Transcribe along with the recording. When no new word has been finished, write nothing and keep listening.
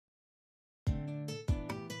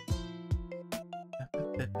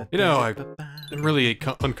You know, I'm really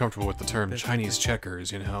uncomfortable with the term Chinese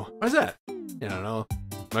checkers, you know? Why's that? I don't know.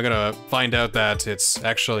 Am I gonna find out that it's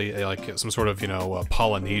actually like some sort of, you know,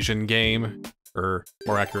 Polynesian game? Or,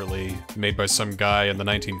 more accurately, made by some guy in the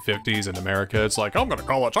 1950s in America. It's like, I'm gonna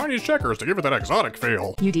call it Chinese checkers to give it that exotic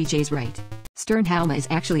feel. UDJ's right. Sternhalma is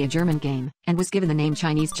actually a German game, and was given the name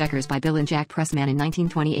Chinese checkers by Bill and Jack Pressman in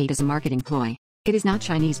 1928 as a marketing ploy. It is not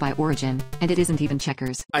Chinese by origin, and it isn't even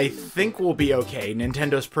checkers. I think we'll be okay.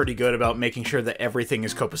 Nintendo's pretty good about making sure that everything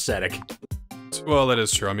is copacetic. Well, that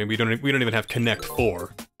is true. I mean, we don't even have Connect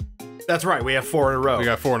 4. That's right, we have 4 in a row. We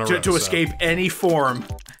got 4 in a row. To escape any form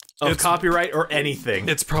of copyright or anything.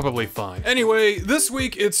 It's probably fine. Anyway, this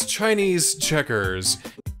week it's Chinese checkers.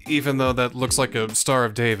 Even though that looks like a Star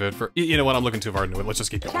of David for- You know what, I'm looking too hard into it. Let's just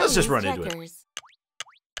keep going. Let's just run into it.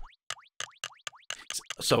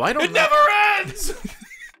 So I don't It never ends!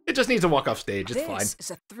 It just needs to walk off stage, it's fine. This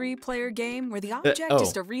is a 3-player game where the object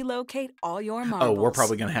is to relocate all your marbles. Oh, we're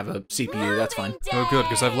probably gonna have a CPU, that's fine. Oh good,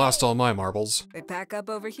 because I've lost all my marbles. They pack up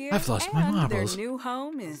over here. I've lost my marbles. Their new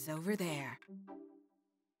home is over there.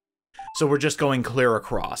 So we're just going clear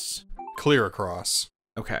across. Clear across.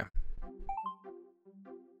 Okay.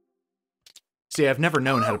 See, I've never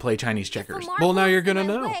known how to play Chinese checkers. Well, now you're gonna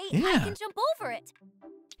know. Yeah. I can jump over it.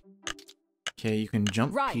 Okay, you can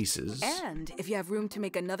jump Right. pieces. And if you have room to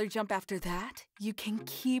make another jump after that, you can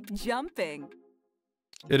keep jumping.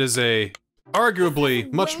 It is a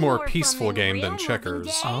arguably much more more peaceful fun than game real than moving checkers.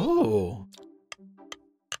 day. Oh.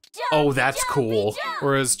 Jump, Oh, that's jumpy cool. jump.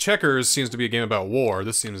 Whereas checkers seems to be a game about war,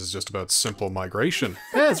 this seems just about simple migration.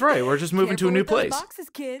 Yeah, that's right, we're just moving to a Careful new with those place. boxes,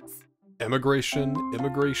 kids. Immigration.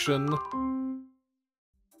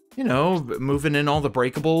 You know, moving in all the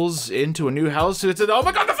breakables into a new house. It's oh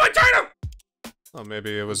my god, the fight China! Oh,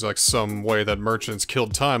 maybe it was like some way that merchants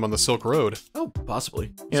killed time on the Silk Road. Oh,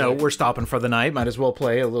 possibly. You know, we're stopping for the night. Might as well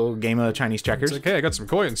play a little game of Chinese checkers. It's like, hey, I got some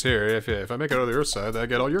coins here. If I make it over the other side, I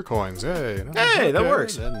get all your coins. Hey, you know, Hey, that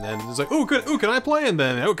works. And then it's like, ooh, can I play? And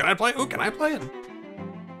then, oh, can I play? Ooh, can I play?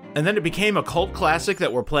 And then it became a cult classic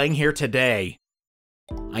that we're playing here today.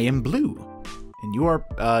 I am blue, and you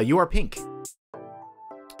are pink.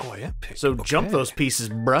 Oh, I am pink. So jump Okay. those pieces,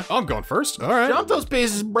 bruh. I'm going first. All right. Jump those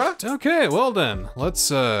pieces, bruh. Okay, well then, let's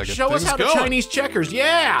get Show us things how going. to Chinese checkers.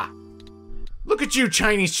 Yeah. Look at you,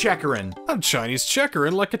 Chinese checkering. I'm Chinese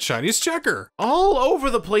checkering like a Chinese checker. All over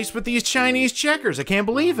the place with these Chinese checkers. I can't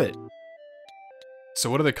believe it. So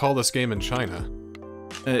what do they call this game in China?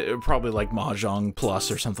 Probably like Mahjong Plus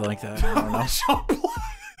or something like that. I don't know.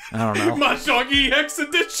 I don't know. Mahjong EX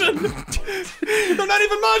edition. They're not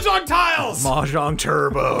even Mahjong tiles. Mahjong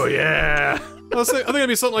Turbo, yeah. I think it'd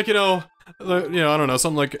be something like I don't know,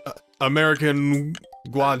 something like American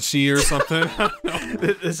Guachi or something. I don't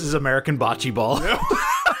know. This is American Bocce Ball.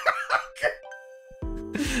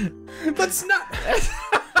 That's not.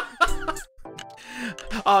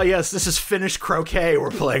 Oh yes, this is Finnish croquet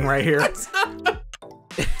we're playing right here. That's not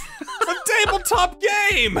a tabletop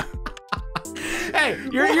game. Hey,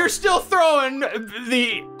 you're still throwing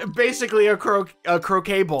basically a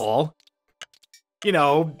croquet ball. You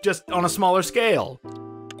know, just on a smaller scale.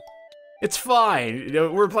 It's fine. You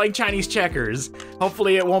know, we're playing Chinese checkers.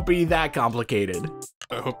 Hopefully it won't be that complicated.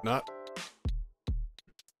 I hope not.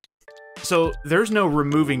 So there's no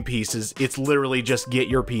removing pieces. It's literally just get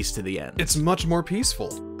your piece to the end. It's much more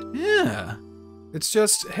peaceful. Yeah. It's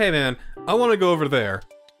just, hey man, I want to go over there.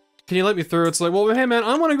 Can you let me through? It's like, well, hey man,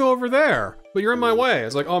 I want to go over there, but you're in my way.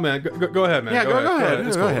 It's like, oh man, go ahead, man. Yeah, go ahead.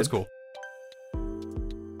 It's Go cool. ahead. It's cool.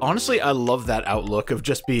 Honestly, I love that outlook of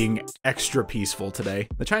just being extra peaceful today.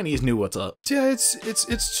 The Chinese knew what's up. Yeah,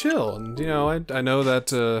 it's chill, and you know, I know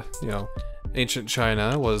that you know, ancient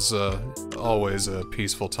China was always a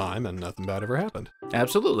peaceful time, and nothing bad ever happened.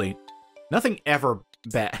 Absolutely. Nothing ever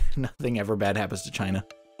bad happens to China.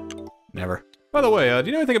 Never. By the way, do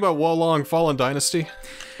you know anything about Wolong Fallen Dynasty?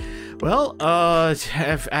 Well, I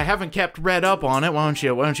haven't kept read up on it. Why don't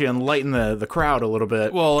you enlighten the crowd a little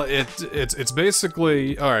bit? Well, it's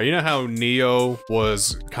basically, all right. You know how Neo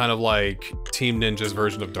was kind of like Team Ninja's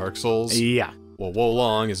version of Dark Souls? Yeah. Well,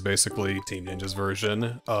 Wolong is basically Team Ninja's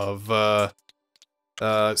version of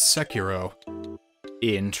Sekiro.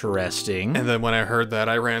 Interesting. And then when I heard that,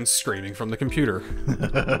 I ran screaming from the computer.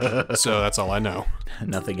 So that's all I know.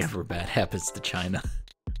 Nothing ever bad happens to China.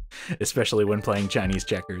 Especially when playing Chinese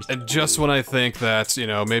checkers. And just when I think that, you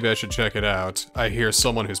know, maybe I should check it out, I hear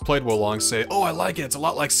someone who's played Wolong say, oh, I like it, it's a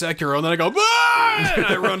lot like Sekiro, and then I go, ah! And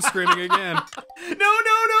I run screaming again. No.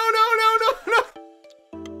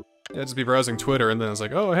 I'd just be browsing Twitter, and then it's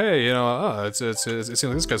like, oh, hey, you know, it seems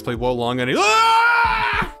like this guy's played Wolong, and he,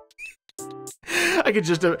 ah!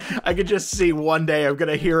 I could just see one day I'm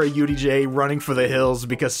gonna hear a UDJ running for the hills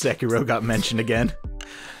because Sekiro got mentioned again.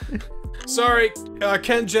 Sorry,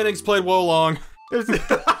 Ken Jennings played Wolong. No.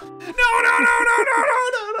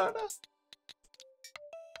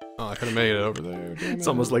 Oh, I could have made it over there. Damn It's it.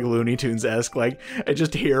 almost like Looney Tunes-esque. Like, I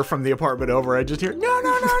just hear from the apartment over, I just hear, no.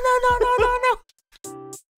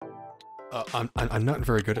 I'm not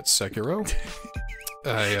very good at Sekiro.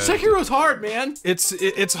 Sekiro's hard, man.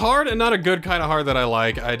 It's hard and not a good kind of hard that I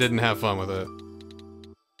like. I didn't have fun with it.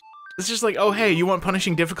 It's just like, oh, hey, you want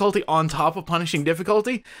punishing difficulty on top of punishing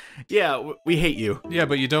difficulty? Yeah, we hate you. Yeah,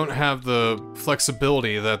 but you don't have the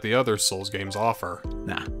flexibility that the other Souls games offer.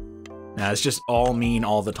 Nah, it's just all mean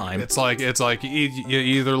all the time. It's like you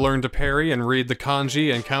either learn to parry and read the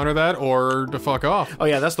kanji and counter that, or to fuck off. Oh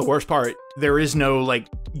yeah, that's the worst part. There is no, like,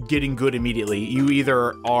 getting good immediately. You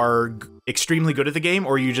either are extremely good at the game,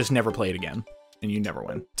 or you just never play it again. And you never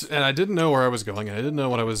win. And I didn't know where I was going, and I didn't know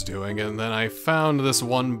what I was doing, and then I found this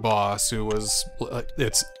one boss who was...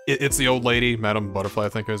 It's the old lady, Madame Butterfly, I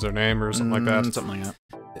think is her name, or something like that. Something like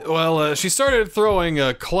that. Well, she started throwing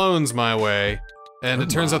clones my way, and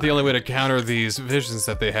it turns out the only way to counter these visions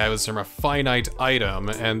that they have is from a finite item,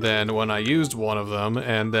 and then when I used one of them,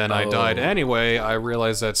 and then I died anyway, I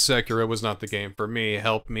realized that Sekiro was not the game for me.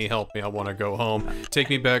 Help me, I want to go home.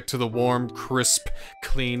 Take me back to the warm, crisp,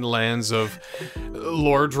 clean lands of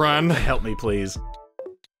Lordran. Help me, please.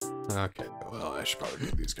 Okay, well, I should probably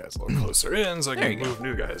move these guys a little closer in so I can move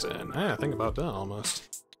new guys in. Yeah, think about that,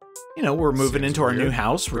 almost. You know, we're moving into our new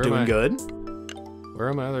house. We're doing good. Where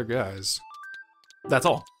are my other guys? That's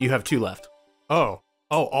all. You have 2 left. Oh,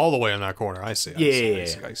 all the way in that corner. I see.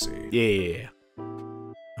 I see. Yeah.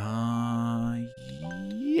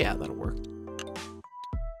 Yeah, that'll work.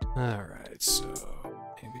 All right, so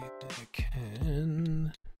maybe I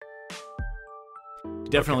can.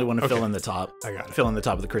 Definitely want to fill in the top. I got it. Fill in the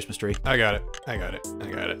top of the Christmas tree. I got it.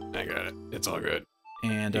 It's all good.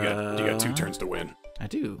 And you got 2 turns to win. I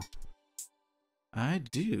do.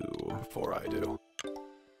 Before I do.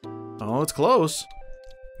 Oh, it's close.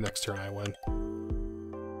 Next turn I win.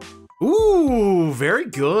 Ooh, very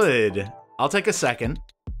good. I'll take a second.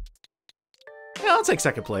 Yeah, I'll take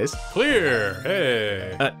second place. Clear.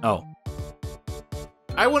 Hey. Oh.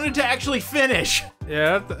 I wanted to actually finish.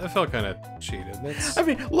 Yeah, that felt kind of cheated. I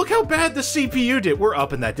mean, look how bad the CPU did. We're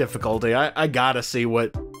up in that difficulty. I gotta see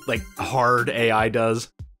what, like, hard AI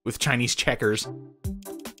does with Chinese checkers.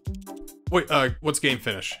 Wait, what's game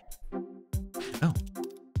finish? Oh.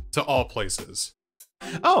 To all places.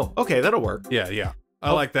 Oh, okay, that'll work. Yeah.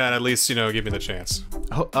 I like that, at least, give me the chance.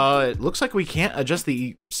 It looks like we can't adjust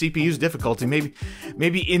the CPU's difficulty.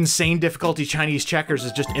 Maybe insane difficulty Chinese checkers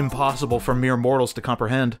is just impossible for mere mortals to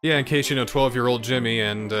comprehend. Yeah, in case, 12-year-old Jimmy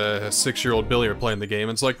and 6-year-old Billy are playing the game,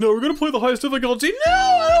 it's like, no, we're gonna play the highest difficulty. No,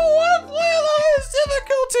 I don't want to play the highest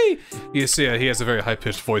difficulty! You see, he has a very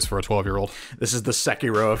high-pitched voice for a 12-year-old. This is the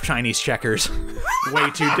Sekiro of Chinese checkers. Way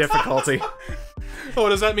too difficulty. Oh,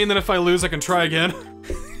 does that mean that if I lose, I can try again?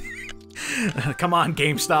 Come on,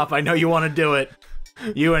 GameStop, I know you want to do it.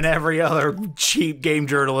 You and every other cheap game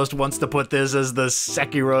journalist wants to put this as the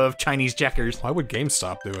Sekiro of Chinese checkers. Why would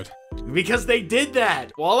GameStop do it? Because they did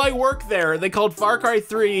that. While I worked there, they called Far Cry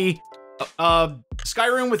 3,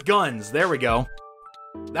 Skyrim with guns. There we go.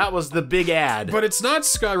 That was the big ad. But it's not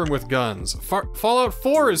Skyrim with guns. Fallout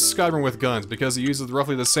 4 is Skyrim with guns because it uses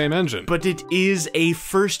roughly the same engine. But it is a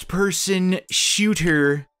first-person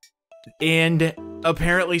shooter, and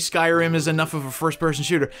apparently Skyrim is enough of a first-person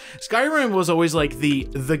shooter. Skyrim was always like the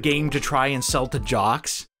game to try and sell to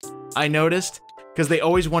jocks, I noticed, because they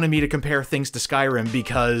always wanted me to compare things to Skyrim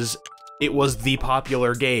because it was the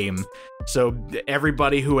popular game. So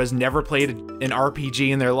everybody who has never played an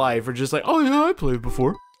RPG in their life are just like, oh yeah, I played it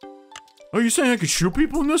before. Oh, you saying I could shoot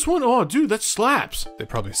people in this one? Oh, dude, that slaps. They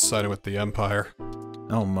probably sided with the Empire.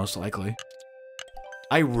 Oh, most likely.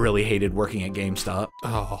 I really hated working at GameStop.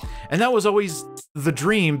 Oh. And that was always the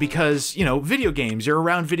dream because, video games, you're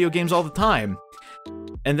around video games all the time.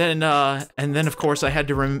 And then of course I had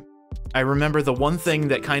to I remember the one thing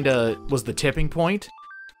that kind of was the tipping point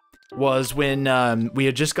was when we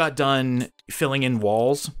had just got done filling in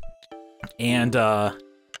walls, and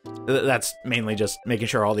that's mainly just making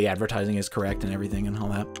sure all the advertising is correct and everything and all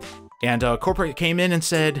that. And corporate came in and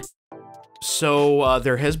said, so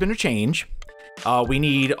there has been a change. We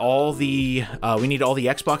need all the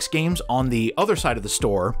Xbox games on the other side of the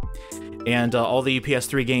store, and all the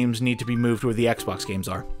PS3 games need to be moved where the Xbox games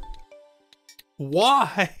are.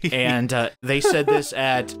 Why? And they said this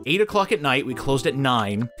at 8 o'clock at night. We closed at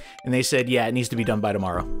 9, and they said, yeah, it needs to be done by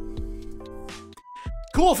tomorrow.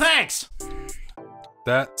 Cool, thanks!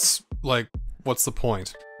 That's, like, What's the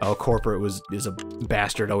point? Oh, corporate is a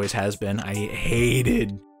bastard, always has been. I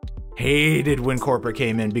hated when corporate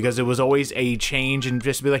came in because it was always a change and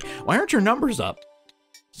just be like, why aren't your numbers up?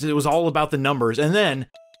 So it was all about the numbers. And then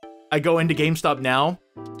I go into GameStop now,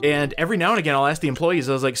 and every now and again I'll ask the employees,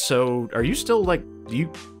 I was like, so are you still like, are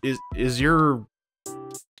you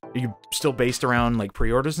still based around like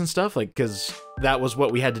pre-orders and stuff? Like, because that was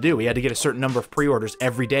what we had to do. We had to get a certain number of pre-orders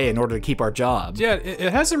every day in order to keep our jobs. Yeah,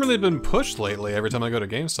 it hasn't really been pushed lately. Every time I go to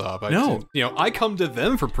GameStop, I come to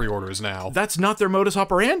them for pre-orders now. That's not their modus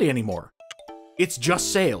operandi anymore. It's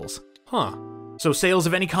just sales. Huh. So sales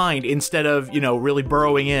of any kind instead of, really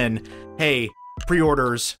burrowing in, hey,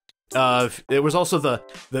 pre-orders. There was also the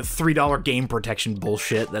 $3 game protection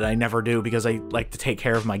bullshit that I never do because I like to take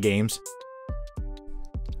care of my games.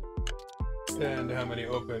 And how many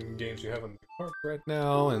open games you have on the cart right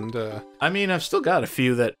now? And I mean, I've still got a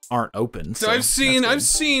few that aren't open. So I've seen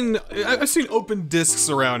open discs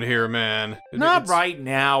around here, man. Not right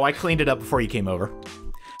now. I cleaned it up before you came over.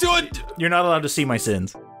 Do it. You're not allowed to see my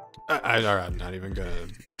sins. I'm not even gonna.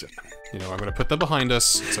 I'm gonna put that behind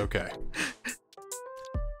us. It's okay.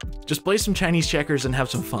 Just play some Chinese checkers and have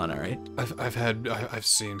some fun. All right. I've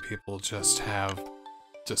seen people just have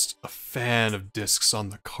a fan of discs on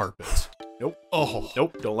the carpet. Nope. Oh.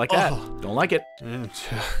 Nope. Don't like that. Oh. Don't like it.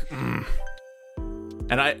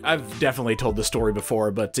 And I've definitely told this story before,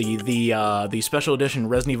 but the special edition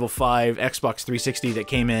Resident Evil 5 Xbox 360 that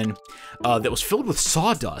came in, that was filled with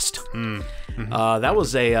sawdust. That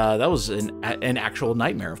was an actual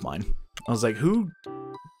nightmare of mine. I was like, who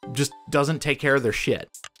just doesn't take care of their shit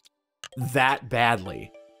that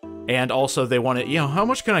badly? And also, they wanted, how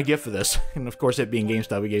much can I get for this? And of course, it being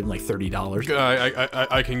GameStop, we gave them like $30.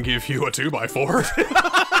 I can give you a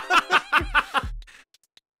 2x4.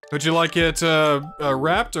 Would you like it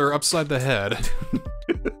wrapped or upside the head?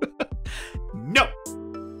 No!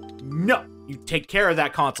 No! You take care of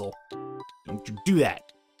that console. Don't you do that.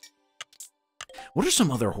 What are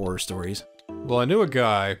some other horror stories? Well, I knew a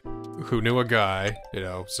guy who knew a guy,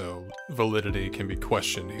 so validity can be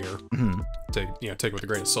questioned here. Take it with a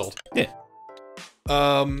grain of salt. Yeah.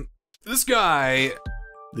 This guy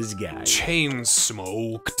chain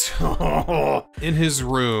smoked in his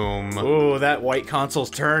room. Oh, that white console's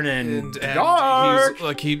turning and dark. He's,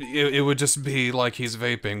 like it would just be like he's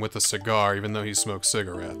vaping with a cigar, even though he smokes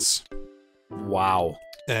cigarettes. Wow.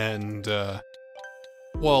 And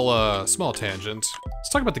small tangent. Let's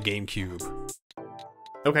talk about the GameCube.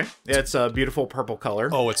 Okay, yeah, it's a beautiful purple color.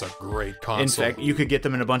 Oh, it's a great console. In fact, you could get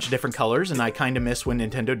them in a bunch of different colors, and I kind of miss when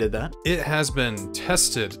Nintendo did that. It has been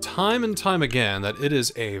tested time and time again that it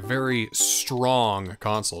is a very strong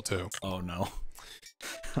console, too. Oh, no.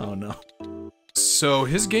 Oh, no. So,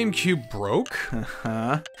 his GameCube broke.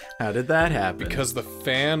 How did that happen? Because the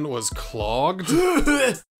fan was clogged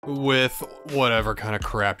with whatever kind of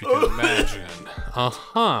crap you can imagine.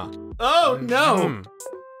 Oh, no!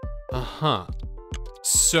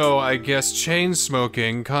 So I guess chain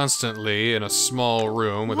smoking constantly in a small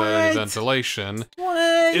room without any ventilation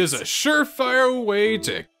is a surefire way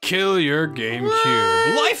to kill your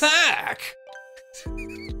GameCube. Life hack!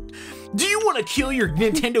 Do you want to kill your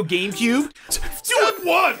Nintendo GameCube? Do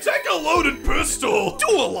what? Take a loaded pistol! Do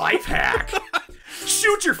a life hack!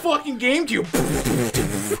 Shoot your fucking GameCube!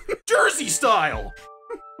 Jersey style!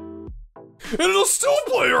 And it'll still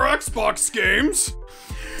play your Xbox games!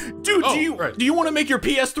 Dude, do you want to make your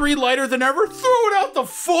PS3 lighter than ever? Throw it out the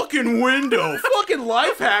fucking window. Fucking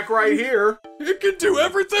life hack right here. It can do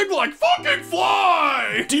everything like fucking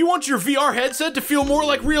fly. Do you want your VR headset to feel more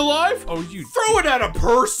like real life? Oh, you throw it at a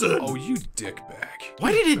person. Oh, you dickbag.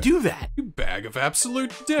 Why did it do that? You bag of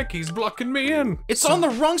absolute dick. He's blocking me in. It's on the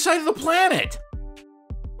wrong side of the planet.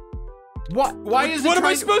 What? Why is it? What am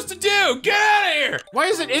I supposed to do? Get out of here. Why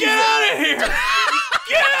is it? Get out of here.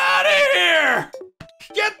 Get out of here.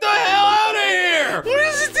 Get the hell out of here! What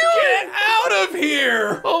is it doing? Get out of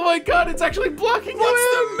here! Oh my god, it's actually blocking you.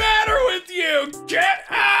 What's the matter with you? Get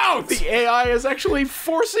out! The AI is actually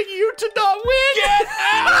forcing you to not win! Get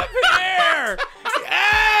out of here!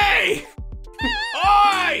 Hey!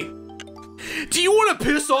 Oi! Do you want to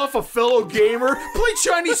piss off a fellow gamer? Play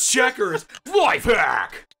Chinese checkers! Life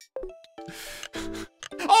hack!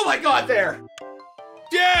 Oh my god, there!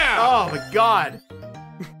 Yeah! Oh my god.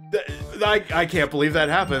 I can't believe that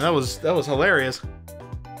happened. That was hilarious.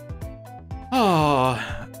 Oh.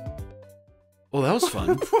 Well, that was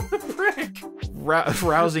fun. Frick.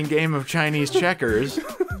 Rousing game of Chinese checkers.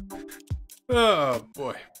 Oh,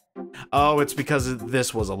 boy. Oh, it's because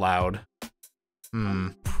this was allowed.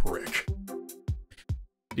 Prick.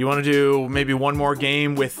 Do you want to do maybe one more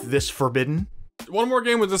game with this forbidden? one more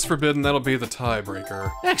game with this forbidden, that'll be the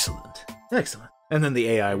tiebreaker. Excellent. Excellent. And then the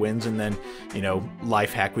AI wins, and then, you know,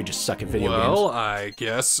 life hack, we just suck at video games. Well, I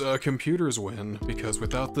guess computers win, because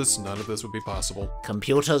without this, none of this would be possible.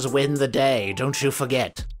 Computers win the day, don't you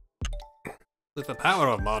forget. With the power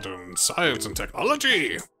of modern science and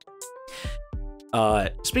technology.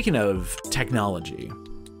 Speaking of technology,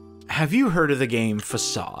 have you heard of the game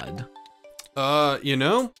Facade? You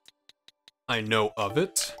know, I know of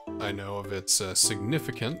it. I know of its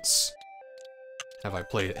significance. Have I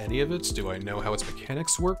played any of it? Do I know how its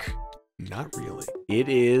mechanics work? Not really. It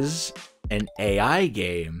is an AI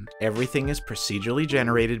game. Everything is procedurally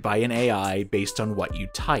generated by an AI based on what you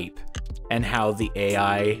type, and how the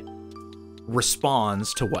AI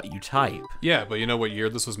responds to what you type. Yeah, but you know what year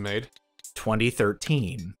this was made?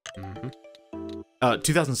 2013.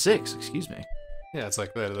 2006, excuse me. Yeah, it's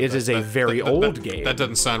like that. It is a very old game. That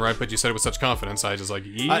doesn't sound right, but you said it with such confidence. I just like,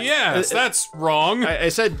 yes, that's wrong. I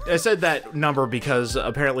said that number because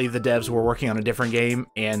apparently the devs were working on a different game,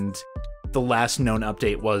 and the last known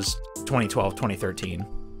update was 2012, 2013.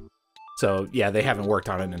 So yeah, they haven't worked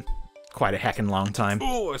on it in quite a heckin' long time.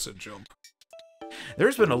 Oh, I said jump.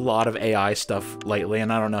 There's been a lot of AI stuff lately,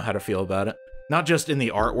 and I don't know how to feel about it. Not just in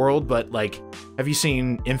the art world, but like, have you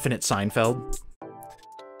seen Infinite Seinfeld?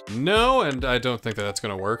 No, and I don't think that that's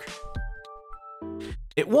gonna work.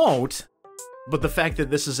 It won't, but the fact that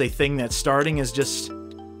this is a thing that's starting is just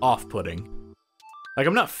off-putting. Like,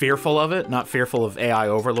 I'm not fearful of it, not fearful of AI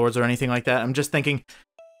overlords or anything like that. I'm just thinking,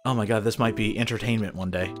 oh my god, this might be entertainment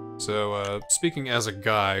one day. So, speaking as a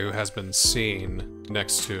guy who has been seen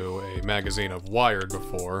next to a magazine of Wired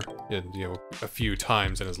before, a few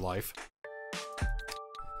times in his life,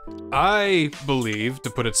 I believe, to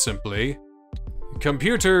put it simply,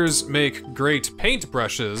 computers make great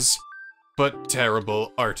paintbrushes, but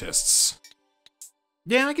terrible artists.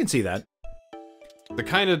 Yeah, I can see that. The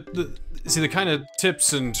kind of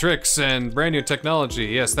tips and tricks and brand new technology,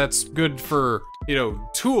 yes, that's good for,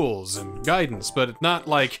 tools and guidance, but not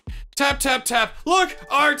like, tap, tap, tap, look,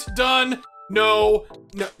 art done! No,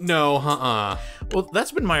 Well,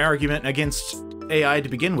 that's been my argument against AI to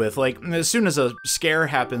begin with. Like, as soon as a scare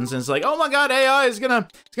happens and it's like, oh my god, AI is gonna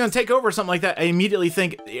take over or something like that, I immediately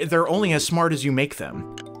think they're only as smart as you make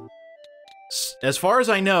them. As far as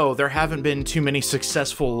I know, there haven't been too many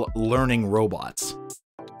successful learning robots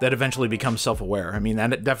that eventually become self-aware. I mean,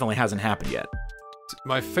 that definitely hasn't happened yet.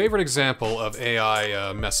 My favorite example of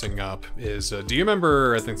AI messing up is, do you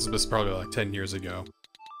remember, I think this was probably like 10 years ago,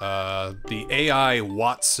 the AI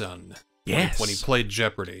Watson. Yes. When he played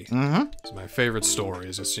Jeopardy. Mm-hmm. It's my favorite story,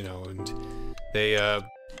 is just, and they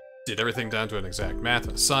did everything down to an exact math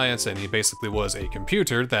and science, and he basically was a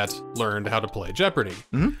computer that learned how to play Jeopardy.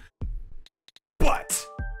 Mm-hmm. But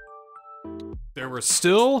there were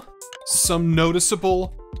still some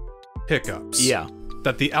noticeable hiccups. Yeah.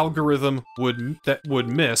 That the algorithm would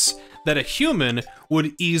miss, that a human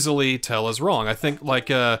would easily tell as wrong. I think, like,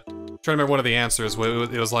 trying to remember one of the answers, it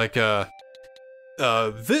was like,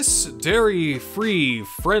 this dairy-free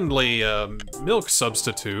friendly milk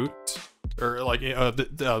substitute, or like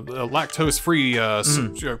lactose-free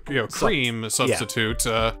cream substitute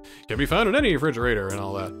can be found in any refrigerator and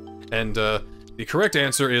all that. And the correct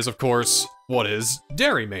answer is, of course, what is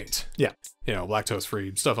Dairy Mate? Yeah.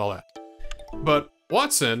 Lactose-free stuff, all that. But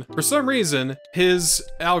Watson, for some reason, his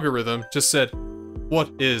algorithm just said, what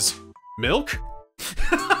is milk?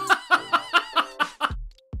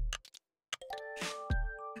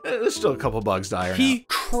 There's still a couple bugs to iron out. He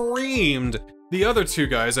creamed the other two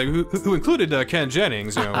guys, who included Ken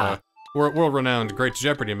Jennings, world-renowned great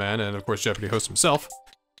Jeopardy man, and of course Jeopardy host himself.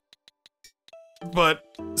 But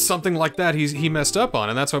something like that he messed up on,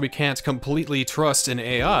 and that's why we can't completely trust an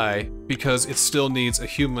AI, because it still needs a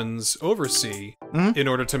human's oversee in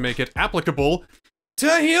order to make it applicable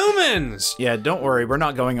to humans! Yeah, don't worry, we're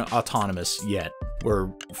not going autonomous yet. We're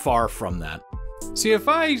far from that. See, if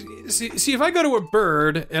I go to a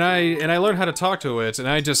bird and I learn how to talk to it and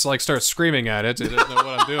I just like start screaming at it, it doesn't know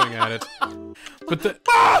what I'm doing at it.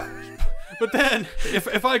 But then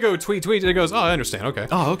if I go tweet, it goes, oh, I understand, okay.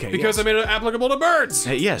 Oh, okay. Because I made it applicable to birds.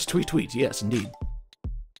 Yes, tweet, yes, indeed.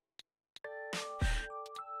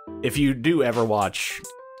 If you do ever watch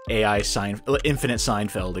Infinite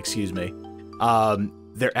Seinfeld, excuse me,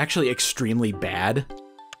 they're actually extremely bad.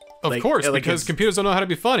 Of course, because computers don't know how to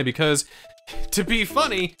be funny, because to be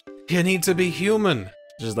funny, you need to be human.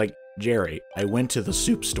 Just like, Jerry, I went to the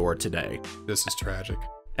soup store today. This is tragic.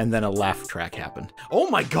 And then a laugh track happened. Oh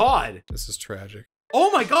my god! This is tragic.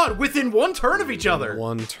 Oh my god, within one turn of each other!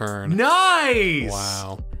 One turn. Nice!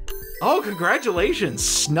 Wow. Oh, congratulations!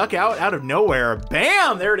 Snuck out of nowhere.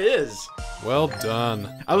 Bam! There it is. Well done.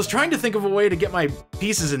 I was trying to think of a way to get my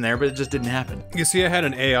pieces in there, but it just didn't happen. You see, I had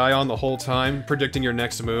an AI on the whole time, predicting your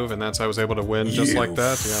next move, and that's how I was able to win just like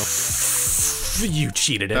that, you know. You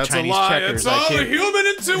cheated at That's Chinese a lie. checkers. It's all human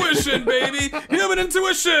intuition, baby! Human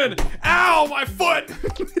intuition! Ow, my foot!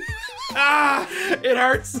 Ah! It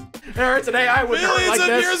hurts. It hurts. An AI would hurt Millions like of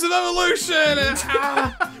this. years of evolution!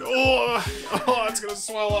 Oh, it's gonna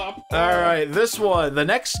swell up. All right, this one. The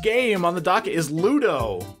next game on the docket is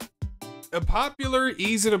Ludo. A popular,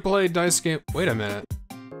 easy-to-play dice game. Wait a minute.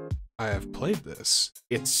 I have played this.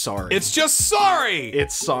 It's sorry. It's just sorry!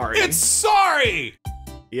 It's sorry. It's sorry!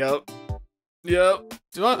 Yep. Yep.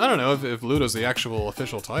 Well, I don't know if Ludo's the actual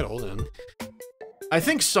official title, then. I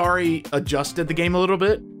think Sorry adjusted the game a little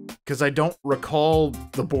bit, because I don't recall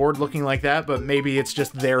the board looking like that, but maybe it's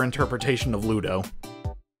just their interpretation of Ludo.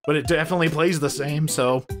 But it definitely plays the same,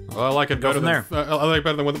 so... Well, I like it better from than there. I like it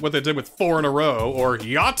better than what they did with 4 in a row, or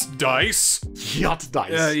Yacht Dice. Yacht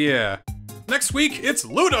dice. Yeah. Next week, it's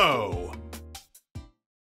Ludo!